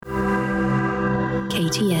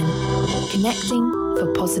KTN, connecting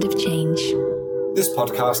for positive change. This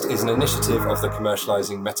podcast is an initiative of the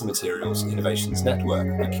Commercialising Metamaterials Innovations Network,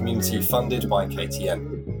 a community funded by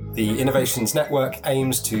KTN. The Innovations Network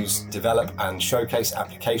aims to develop and showcase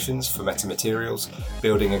applications for metamaterials,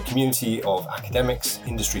 building a community of academics,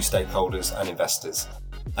 industry stakeholders and investors,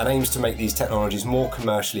 and aims to make these technologies more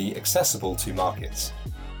commercially accessible to markets.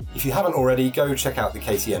 If you haven't already, go check out the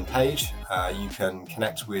KTN page. You can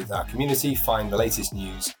connect with our community, find the latest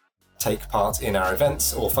news, take part in our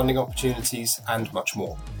events or funding opportunities, and much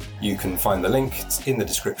more. You can find the link in the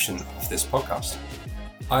description of this podcast.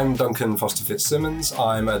 I'm Duncan Foster Fitzsimmons.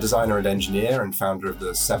 I'm a designer and engineer and founder of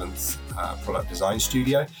the 7th Product Design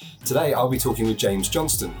Studio. Today I'll be talking with James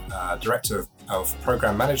Johnston, Director of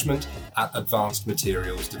Program Management at Advanced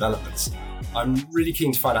Materials Developments. I'm really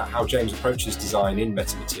keen to find out how James approaches design in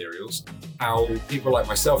metamaterials, how people like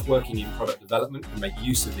myself working in product development can make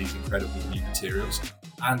use of these incredible new materials,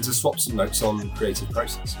 and to swap some notes on creative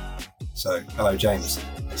process. So, hello, James.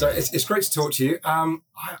 So it's great to talk to you.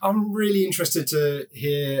 I'm really interested to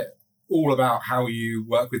hear all about how you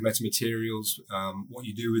work with metamaterials, what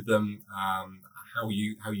you do with them, how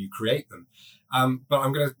you create them. But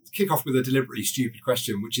I'm going to kick off with a deliberately stupid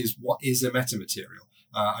question, which is, what is a metamaterial?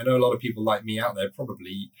 I know a lot of people like me out there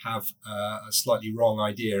probably have a slightly wrong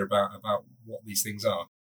idea about what these things are.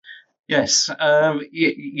 Yes,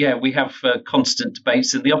 we have constant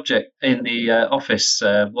debates in the office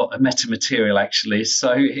what a metamaterial actually is.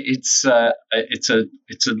 So it's a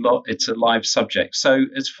live subject. So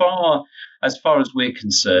as far as we're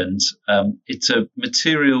concerned, it's a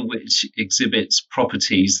material which exhibits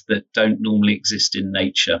properties that don't normally exist in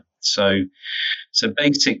nature. So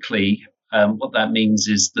basically, what that means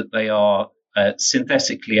is that they are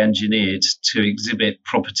synthetically engineered to exhibit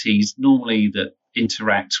properties normally that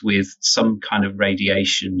interact with some kind of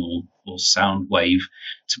radiation or sound wave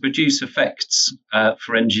to produce effects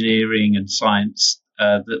for engineering and science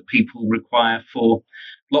that people require for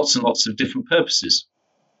lots and lots of different purposes.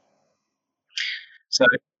 So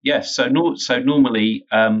normally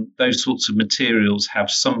those sorts of materials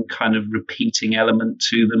have some kind of repeating element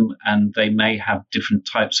to them, and they may have different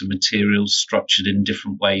types of materials structured in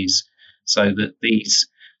different ways, so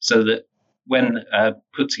that when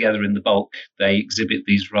put together in the bulk, they exhibit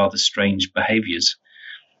these rather strange behaviours.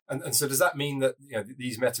 And so does that mean that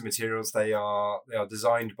these metamaterials they are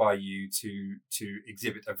designed by you to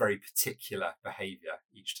exhibit a very particular behaviour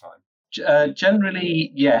each time?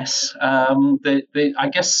 Generally, yes. I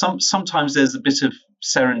guess sometimes there's a bit of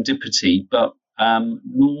serendipity, but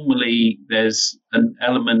normally there's an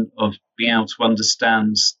element of being able to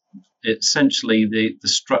understand essentially the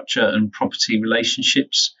structure and property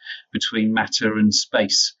relationships between matter and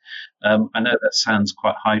space. I know that sounds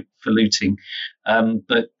quite highfalutin,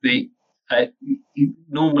 but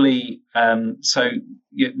normally,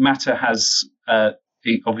 matter has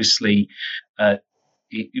obviously.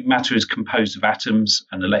 Matter is composed of atoms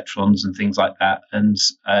and electrons and things like that, and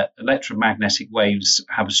electromagnetic waves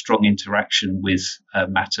have a strong interaction with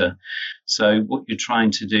matter. So what you're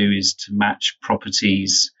trying to do is to match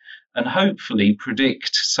properties and hopefully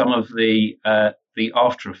predict some of the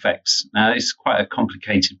after effects. Now, it's quite a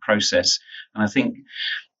complicated process, and I think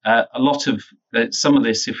a lot of some of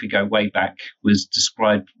this, if we go way back, was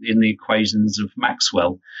described in the equations of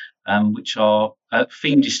Maxwell, which are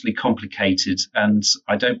fiendishly complicated, and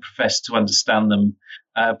I don't profess to understand them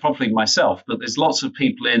properly myself. But there's lots of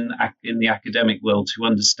people in the academic world who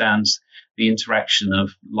understand the interaction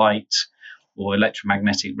of light or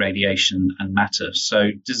electromagnetic radiation and matter.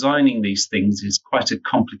 So designing these things is quite a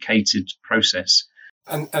complicated process.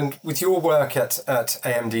 And with your work at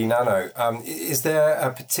AMD Nano, is there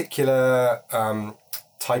a particular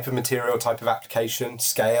type of material, type of application,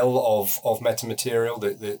 scale of metamaterial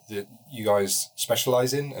that you guys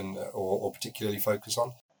specialize in and or particularly focus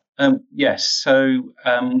on? Yes. So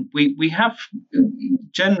we have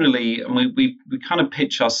generally, and we kind of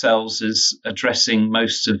pitch ourselves as addressing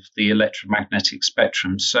most of the electromagnetic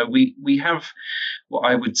spectrum. So we have what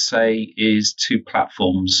I would say is two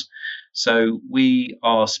platforms. So we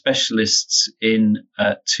are specialists in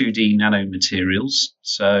 2D nanomaterials,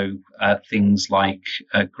 so things like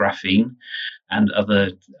graphene and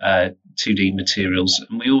other 2D materials.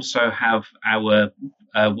 And we also have our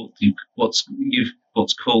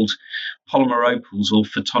what's called polymer opals or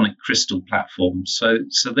photonic crystal platforms. So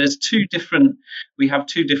there's we have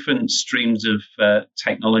two different streams of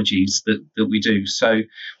technologies that we do. So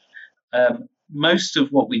most of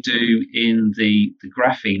what we do in the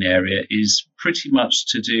graphene area is pretty much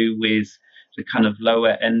to do with the kind of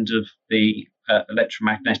lower end of the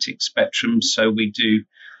electromagnetic spectrum. So we do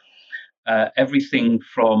everything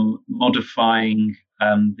from modifying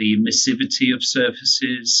the emissivity of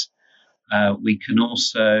surfaces. We can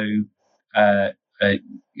also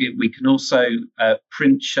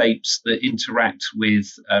print shapes that interact with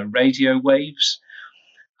radio waves.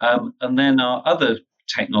 And then our other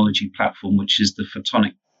technology platform, which is the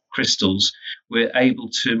photonic crystals, we're able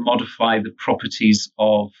to modify the properties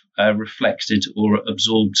of reflected or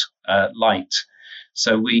absorbed light.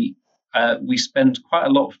 So we spend quite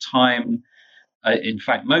a lot of time, in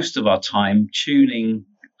fact, most of our time, tuning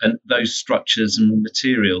those structures and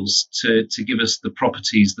materials to give us the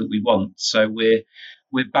properties that we want. So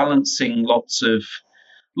we're balancing lots of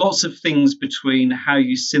things between how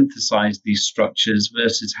you synthesize these structures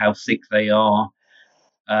versus how thick they are,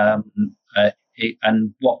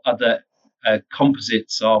 and what other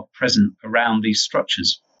composites are present around these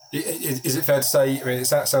structures. Is it fair to say, I mean, it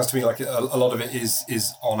sounds to me like a lot of it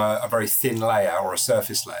is on a very thin layer or a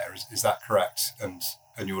surface layer. Is that correct? And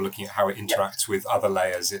you're looking at how it interacts with other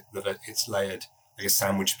layers that it's layered, like a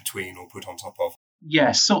sandwich between or put on top of?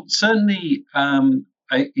 Yes, so certainly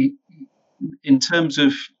in terms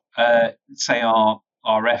of, say, our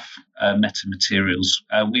RF metamaterials,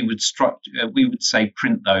 we would say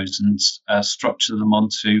print those and structure them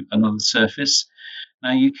onto another surface.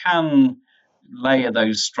 Now you can layer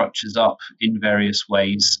those structures up in various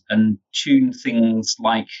ways and tune things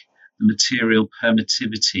like the material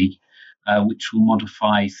permittivity, which will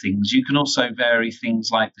modify things. You can also vary things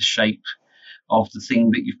like the shape of the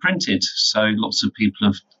thing that you've printed. So lots of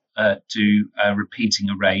people do repeating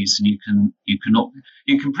arrays, and you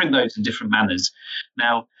can print those in different manners.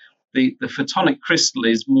 Now, the photonic crystal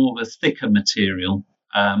is more of a thicker material,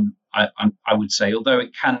 I would say, although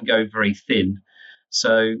it can go very thin.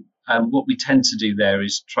 So what we tend to do there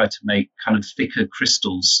is try to make kind of thicker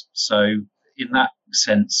crystals. So in that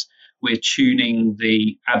sense, we're tuning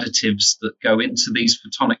the additives that go into these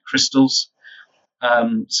photonic crystals.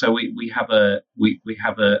 So we have a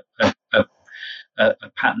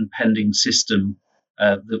patent pending system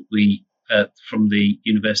that we from the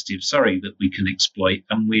University of Surrey that we can exploit,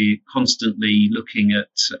 and we're constantly looking at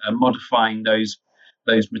modifying those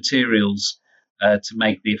materials to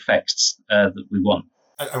make the effects that we want.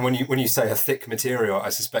 And when you say a thick material, I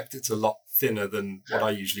suspect it's a lot thinner than what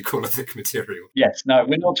I usually call a thick material. Yes, no,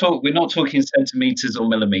 we're not talking centimeters or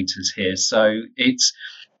millimeters here. So it's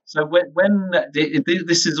when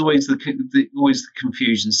this is always the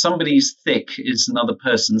confusion. Somebody's thick is another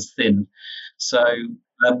person's thin. So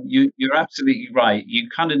you're absolutely right. You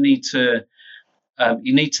kind of need to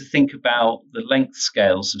think about the length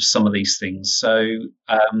scales of some of these things. So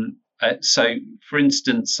for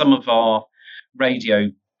instance, some of our radio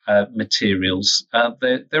materials,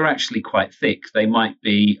 they're actually quite thick. They might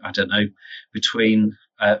be, I don't know, between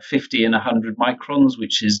 50 and 100 microns,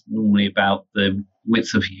 which is normally about the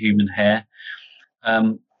width of human hair.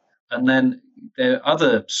 And then there are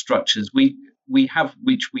other structures we have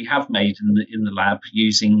made in the lab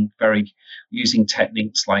using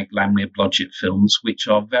techniques like Lamia Blodgett films, which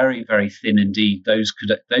are very, very thin indeed. Those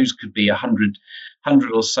could be 100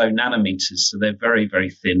 or so nanometers, so they're very,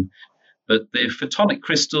 very thin. But the photonic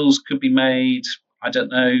crystals could be made, I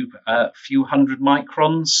don't know, a few hundred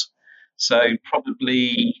microns, so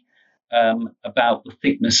probably about the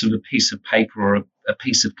thickness of a piece of paper or a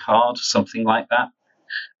piece of card, something like that.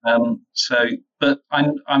 But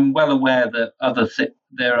I'm well aware that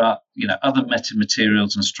there are other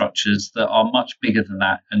metamaterials and structures that are much bigger than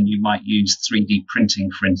that, and you might use 3D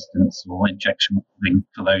printing, for instance, or injection molding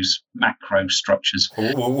for those macro structures.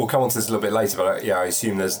 We'll come on to this a little bit later, but I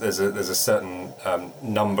assume there's a certain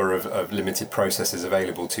number of limited processes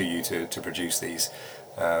available to you to produce these.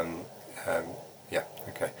 Yeah.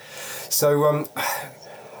 Okay. So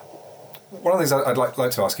one of the things I'd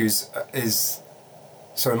like to ask you is.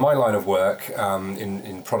 So in my line of work,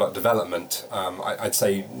 in product development, I'd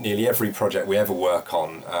say nearly every project we ever work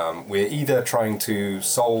on, we're either trying to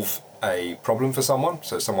solve a problem for someone,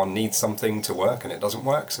 so someone needs something to work and it doesn't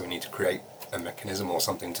work, so we need to create a mechanism or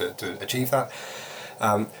something to achieve that,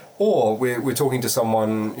 or we're talking to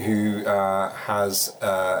someone who has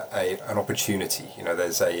an opportunity.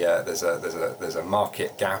 There's a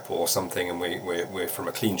market gap or something, and we're from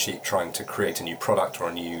a clean sheet trying to create a new product or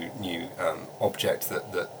a new object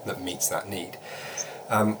that meets that need.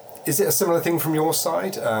 Is it a similar thing from your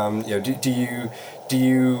side? Are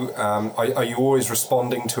you always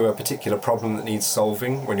responding to a particular problem that needs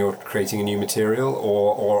solving when you're creating a new material,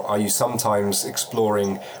 or are you sometimes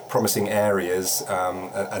exploring promising areas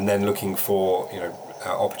and then looking for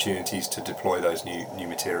opportunities to deploy those new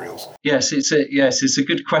materials? Yes, it's a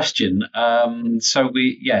good question.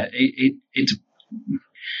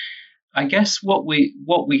 I guess what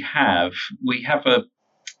we have a,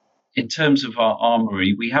 in terms of our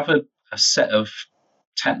armory, we have a set of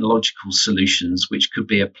technological solutions which could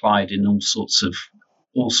be applied in all sorts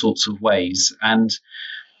of ways, and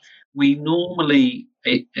we normally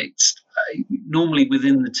it's normally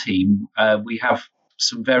within the team we have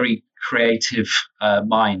some very creative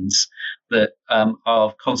minds that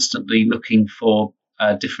are constantly looking for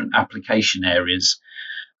different application areas.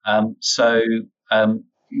 So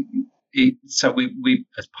we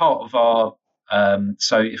as part of our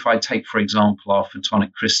so if I take, for example, our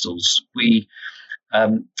photonic crystals, we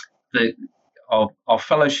the our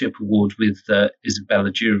fellowship award with Isabella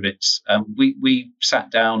Jurovitz, we sat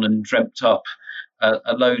down and dreamt up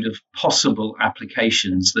a load of possible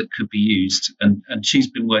applications that could be used, and she's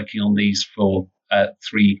been working on these for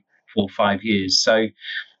 3, 4, 5 years. So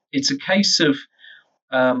it's a case of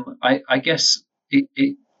I guess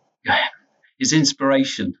it is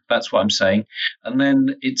inspiration. That's what I'm saying, and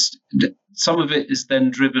then some of it is then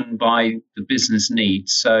driven by the business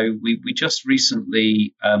needs. So we just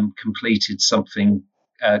recently completed something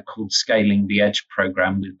called Scaling the Edge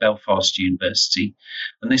program with Belfast University,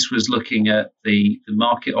 and this was looking at the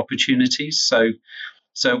market opportunities.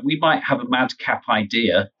 So we might have a madcap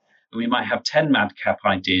idea, and we might have 10 madcap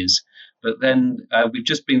ideas, but then we've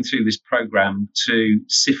just been through this program to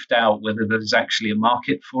sift out whether there's actually a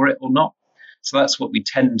market for it or not. So that's what we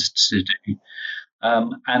tend to do.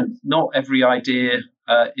 And not every idea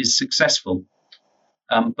is successful.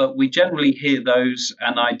 But we generally hear those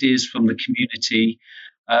and ideas from the community.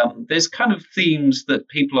 There's kind of themes that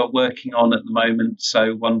people are working on at the moment.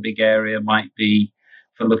 So one big area might be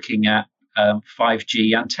for looking at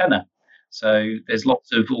 5G antenna. So there's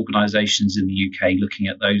lots of organisations in the UK looking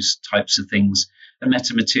at those types of things, and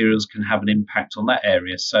Metamaterials can have an impact on that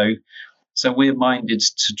area. So we're minded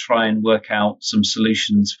to try and work out some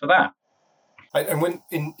solutions for that. And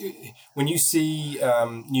when you see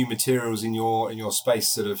new materials in your space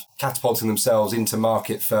sort of catapulting themselves into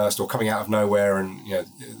market first or coming out of nowhere, and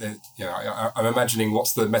I'm imagining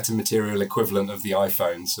what's the metamaterial equivalent of the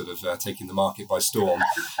iPhone sort of taking the market by storm.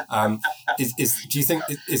 Do you think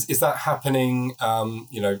is that happening?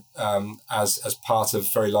 As part of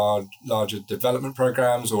very larger development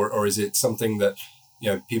programs, or is it something that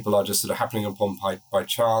people are just sort of happening upon by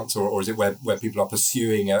chance, or is it where people are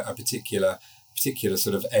pursuing a particular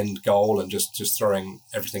sort of end goal and just throwing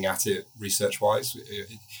everything at it research-wise? Do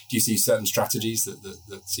you see certain strategies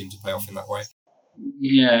that seem to pay off in that way?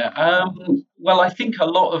 Yeah, well, I think a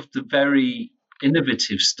lot of the very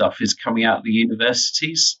innovative stuff is coming out of the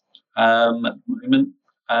universities at the moment.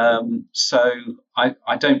 So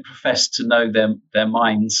I don't profess to know their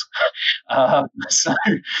minds, so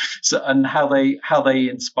and how they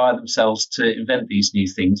inspire themselves to invent these new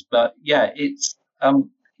things. But yeah, it's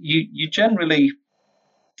you generally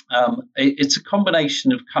it's a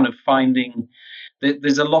combination of kind of finding that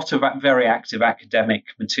there's a lot of very active academic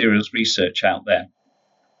materials research out there,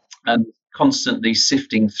 and constantly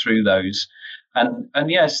sifting through those. And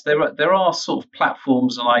yes, there are sort of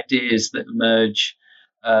platforms and ideas that emerge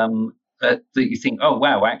that you think, oh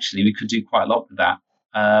wow, actually we could do quite a lot with that.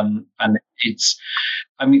 And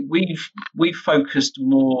we've focused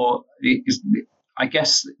more. I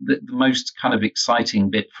guess the most kind of exciting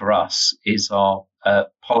bit for us is our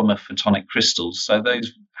polymer photonic crystals. So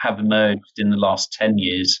those have emerged in the last 10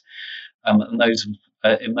 years, and those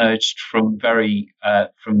have emerged from very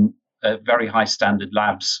high standard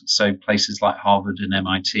labs. So places like Harvard and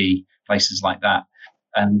MIT, places like that,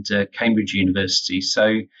 and Cambridge University.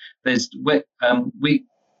 So there's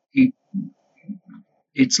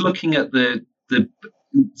it's looking at the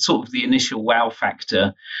sort of the initial wow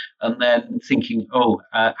factor, and then thinking,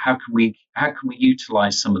 how can we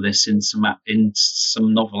utilize some of this in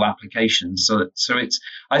some novel applications? So it's,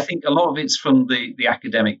 I think a lot of it's from the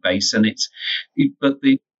academic base, but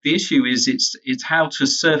the issue is it's how to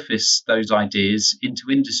surface those ideas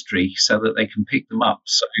into industry so that they can pick them up.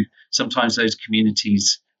 So sometimes those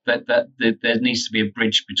communities, that there needs to be a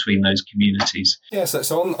bridge between those communities. Yeah.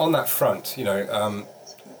 So on that front,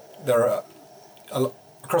 there are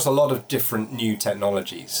across a lot of different new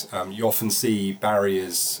technologies, you often see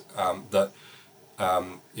barriers that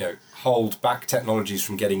hold back technologies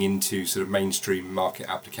from getting into sort of mainstream market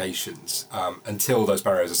applications until those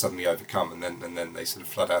barriers are suddenly overcome, and then they sort of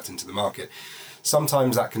flood out into the market.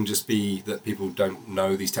 Sometimes that can just be that people don't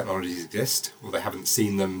know these technologies exist, or they haven't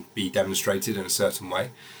seen them be demonstrated in a certain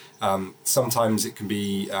way. Sometimes it can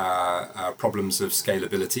be problems of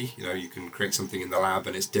scalability. You can create something in the lab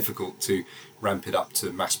and it's difficult to ramp it up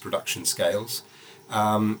to mass production scales.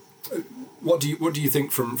 What do you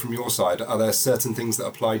think from your side? Are there certain things that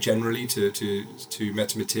apply generally to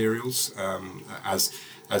metamaterials as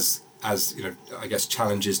I guess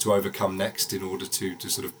challenges to overcome next in order to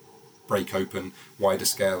sort of break open wider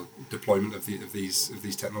scale deployment of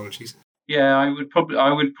these technologies? Yeah, I would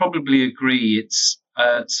probably agree. It's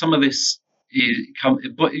some of this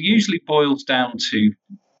but it usually boils down to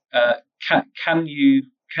can you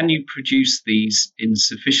produce these in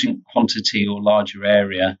sufficient quantity or larger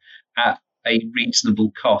area at a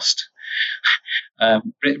reasonable cost?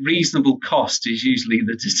 Reasonable cost is usually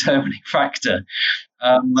the determining factor.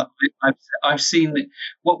 I've seen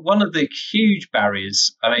one of the huge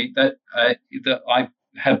barriers. I mean that I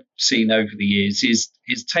have seen over the years is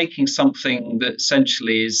taking something that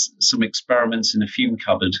essentially is some experiments in a fume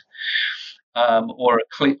cupboard or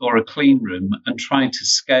a clean room and trying to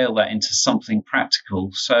scale that into something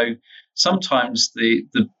practical. So sometimes the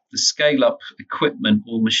scale up equipment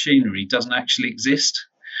or machinery doesn't actually exist,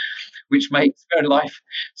 which makes their life.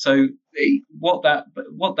 So what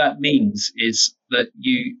that means is that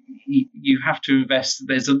you have to invest.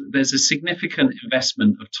 There's a significant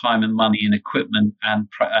investment of time and money in equipment and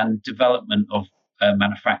development of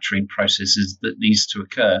manufacturing processes that needs to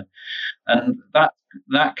occur, and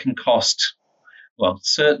that can cost, well,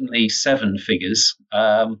 certainly seven figures.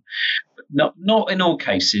 Not in all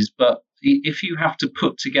cases, but if you have to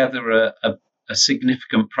put together a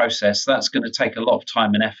significant process, that's going to take a lot of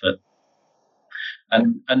time and effort.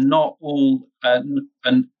 And not all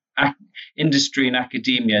industry and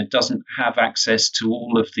academia doesn't have access to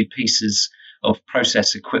all of the pieces of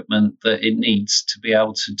process equipment that it needs to be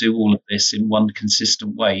able to do all of this in one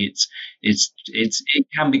consistent way. It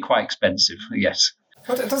can be quite expensive, yes.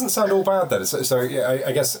 But it doesn't sound all bad then. So yeah,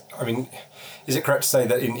 I guess, I mean, is it correct to say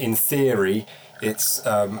that in theory it's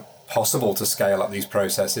possible to scale up these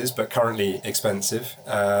processes, but currently expensive,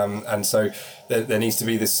 and so there needs to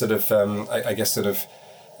be this sort of,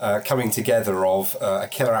 coming together of a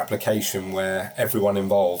killer application where everyone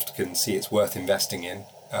involved can see it's worth investing in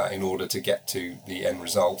order to get to the end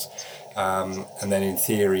result, and then in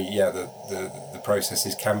theory, the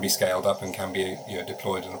processes can be scaled up and can be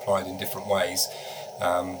deployed and applied in different ways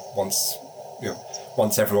once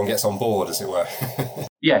everyone gets on board, as it were.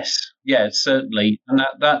 Yes, certainly, and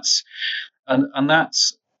that's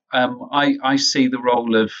I see the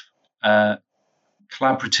role of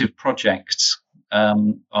collaborative projects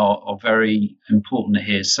are very important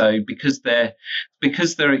here. So because they're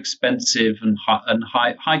expensive and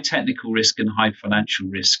high technical risk and high financial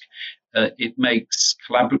risk, it makes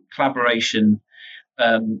collaboration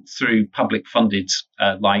through public funded,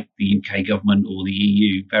 like the UK government or the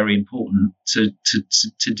EU, very important to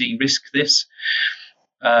de-risk this.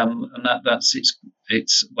 And that's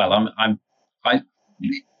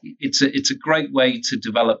it's a great way to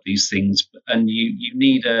develop these things, and you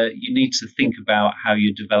need to think about how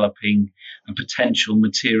you're developing a potential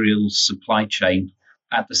materials supply chain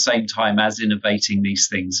at the same time as innovating these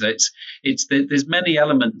things. So there's many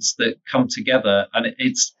elements that come together, and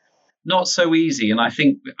it's not so easy. And I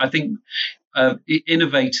think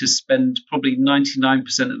innovators spend probably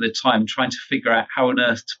 99% of their time trying to figure out how on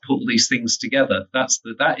earth to put all these things together.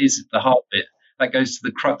 That is the hard bit. That goes to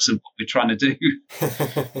the crux of what we're trying to do.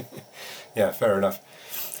 Yeah, fair enough.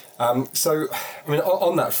 So, I mean,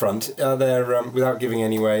 on that front, are there, without giving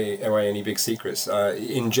away any big secrets,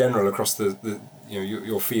 in general across the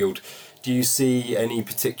your field, do you see any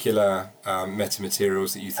particular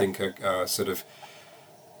metamaterials that you think are sort of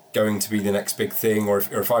going to be the next big thing, or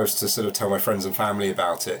if I was to sort of tell my friends and family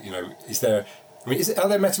about it, are there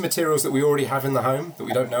metamaterials that we already have in the home that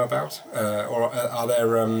we don't know about, or are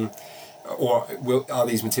there, are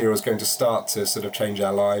these materials going to start to sort of change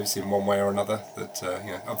our lives in one way or another, that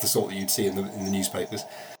of the sort that you'd see in the newspapers?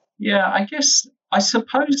 Yeah, I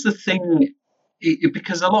suppose the thing,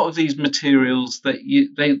 because a lot of these materials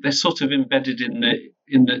they're sort of embedded in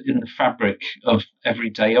the fabric of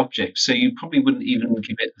everyday objects, so you probably wouldn't even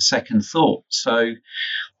give it a second thought. So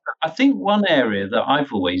I think one area that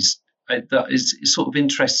I've always that is sort of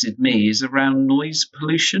interested me is around noise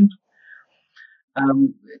pollution,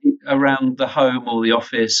 around the home or the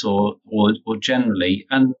office or generally,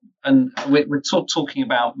 and we're talking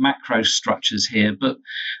about macro structures here, but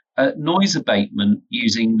noise abatement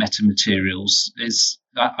using metamaterials is,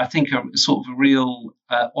 I think, a sort of a real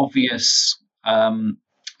obvious.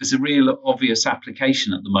 There's a real obvious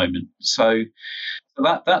application at the moment. So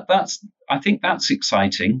that's I think that's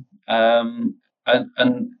exciting. I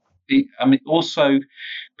mean, also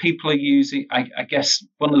people are using. I guess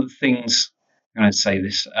one of the things I'm going to say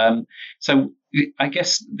this. So I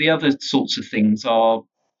guess the other sorts of things are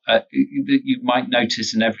that you might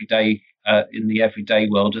notice in the everyday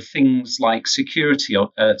world are things like security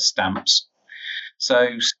stamps. So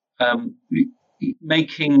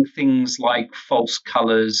making things like false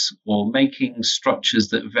colours or making structures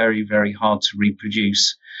that are very, very hard to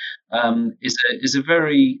reproduce is a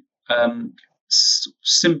very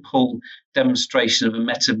simple demonstration of a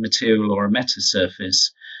metamaterial or a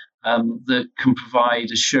metasurface that can provide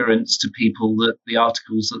assurance to people that the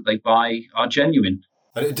articles that they buy are genuine.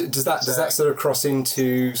 Does that sort of cross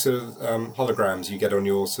into sort of holograms you get on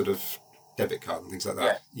your sort of debit card and things like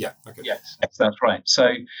that? Yeah. Okay. Yes, that's right.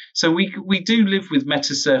 So we do live with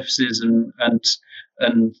metasurfaces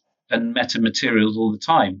and metamaterials all the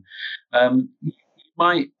time. You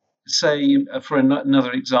might say, for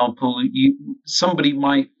another example, somebody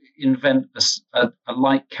might invent a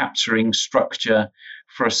light capturing structure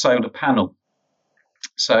for a solar panel.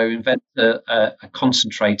 So invent a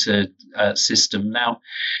concentrator system. Now,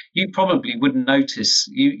 you probably wouldn't notice.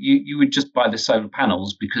 You would just buy the solar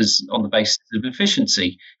panels because on the basis of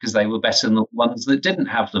efficiency, because they were better than the ones that didn't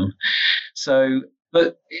have them. So,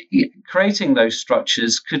 but creating those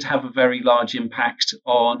structures could have a very large impact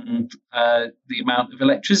on the amount of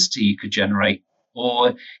electricity you could generate,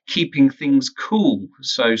 or keeping things cool.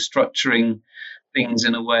 So structuring things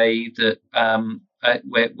in a way that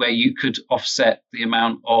where you could offset the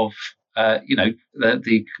amount of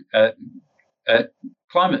the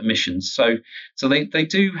climate emissions. So they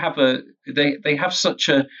do have they have such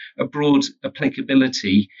a broad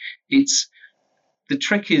applicability. The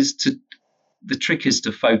trick is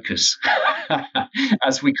to focus,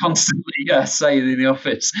 as we constantly say in the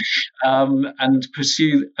office, and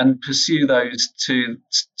pursue those to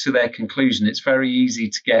their conclusion. It's very easy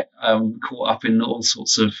to get caught up in all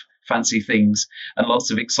sorts of fancy things and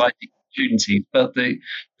lots of exciting opportunities, but the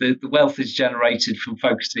wealth is generated from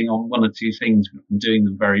focusing on one or two things and doing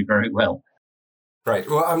them very, very well. Great.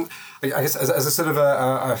 Well, I guess as a sort of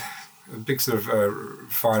a big sort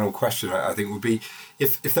of final question, I think, would be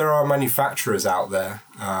if there are manufacturers out there,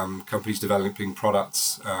 companies developing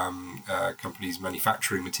products, companies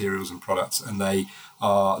manufacturing materials and products, and they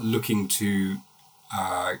are looking to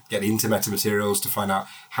get into metamaterials to find out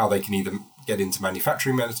how they can either get into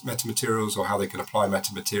manufacturing metamaterials or how they can apply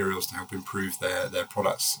metamaterials to help improve their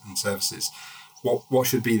products and services. What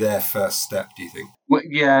should be their first step, do you think? Well,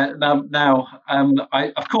 yeah.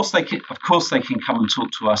 Of course they can come and talk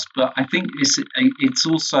to us, but I think it's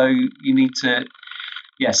also, you need to.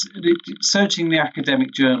 Yes, searching the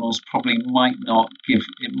academic journals probably might not give.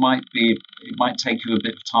 It might take you a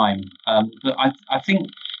bit of time, but I think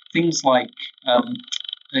things like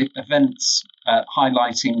events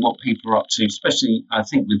highlighting what people are up to, especially I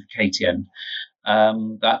think with KTN,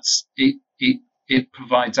 that's it. It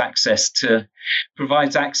provides access to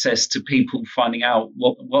people finding out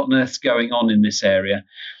what on earth's going on in this area,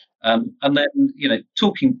 and then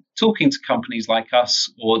talking to companies like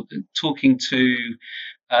us, or talking to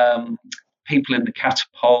people in the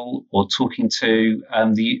Catapult, or talking to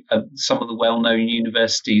some of the well-known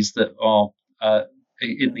universities that are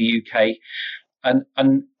in the UK, and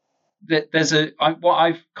what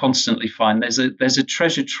I constantly find there's a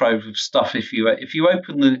treasure trove of stuff. If you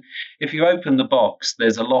open the box,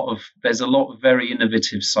 there's a lot of very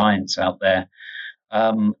innovative science out there.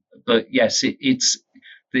 But yes,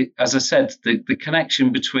 as I said, the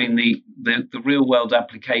connection between the real world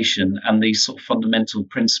application and these sort of fundamental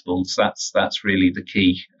principles, that's really the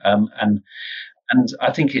key. And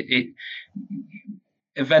I think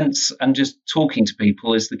events and just talking to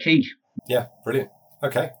people is the key. Yeah, brilliant.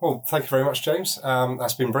 Okay, well, thank you very much, James.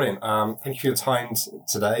 That's been brilliant. Thank you for your time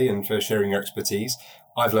today and for sharing your expertise.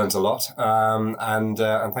 I've learned a lot, and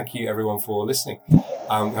thank you everyone for listening.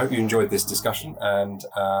 I hope you enjoyed this discussion and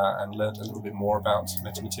learned a little bit more about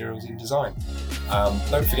metamaterials in design.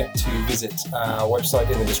 Don't forget to visit our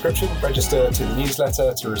website in the description, register to the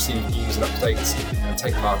newsletter to receive news and updates, and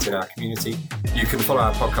take part in our community. You can follow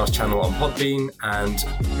our podcast channel on Podbean, and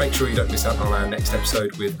make sure you don't miss out on our next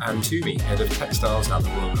episode with Anne Toomey, Head of Textiles at the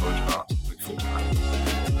Royal College of Art. Look forward to that.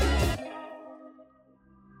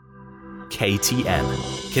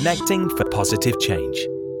 KTM, connecting for positive change.